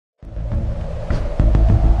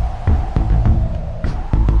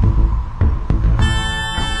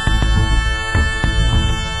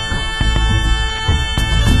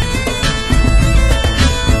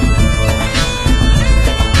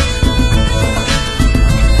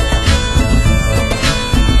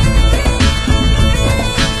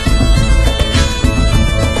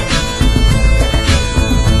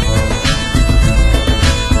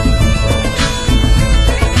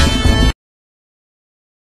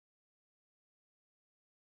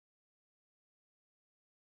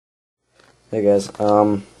Hey guys,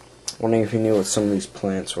 wondering if you knew what some of these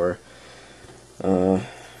plants were.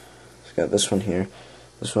 It's got this one here.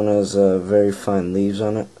 This one has very fine leaves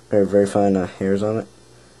on it, or very fine hairs on it.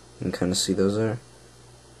 You can kind of see those there.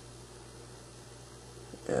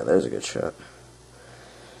 Yeah, there's a good shot.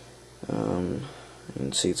 You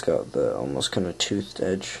can see it's got the almost kind of toothed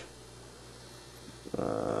edge.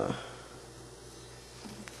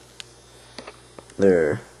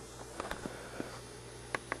 They're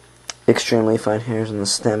extremely fine hairs on the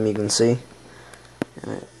stem, you can see.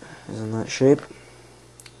 And it is in that shape.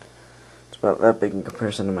 It's about that big in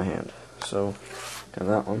comparison to my hand. So, got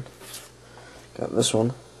that one. Got this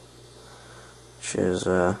one, which is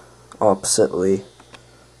opposite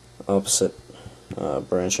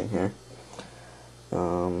branching here.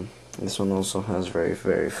 This one also has very,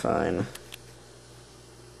 very fine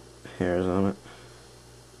hairs on it.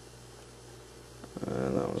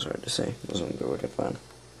 That one's hard to see. Doesn't go wicked fine.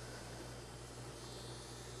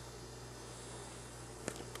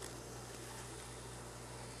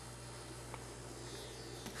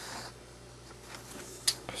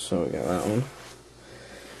 So we got that one.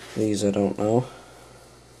 These I don't know.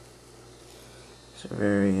 It's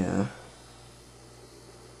very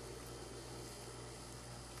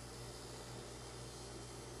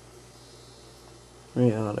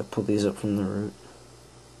very odd. I pulled these up from the root.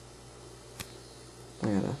 I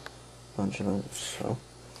got a bunch of them. So,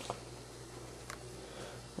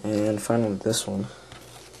 and finally this one.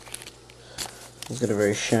 It's got a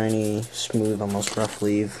very shiny, smooth, almost rough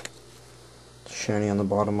leaf. Shiny on the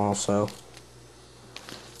bottom also.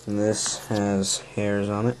 And this has hairs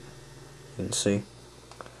on it. You can see.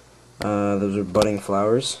 Those are budding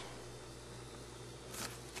flowers.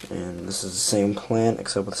 And this is the same plant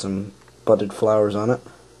except with some budded flowers on it.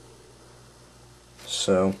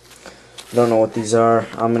 So, I don't know what these are.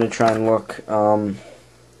 I'm going to try and look.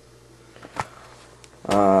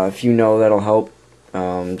 If you know, that'll help.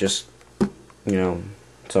 Just, you know,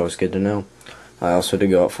 it's always good to know. I also did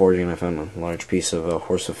go out foraging and I found a large piece of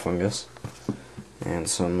horsiv fungus and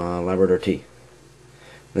some Labrador tea.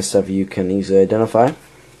 This stuff you can easily identify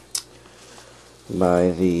by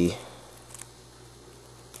the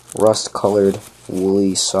rust-colored,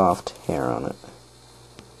 woolly, soft hair on it.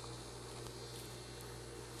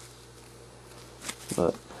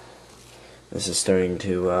 But this is starting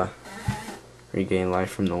to regain life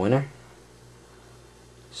from the winter.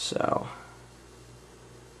 So,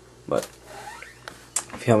 but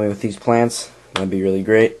if you help me with these plants, that'd be really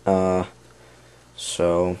great. Yeah,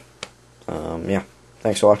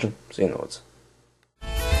 thanks for watching. See you in the woods.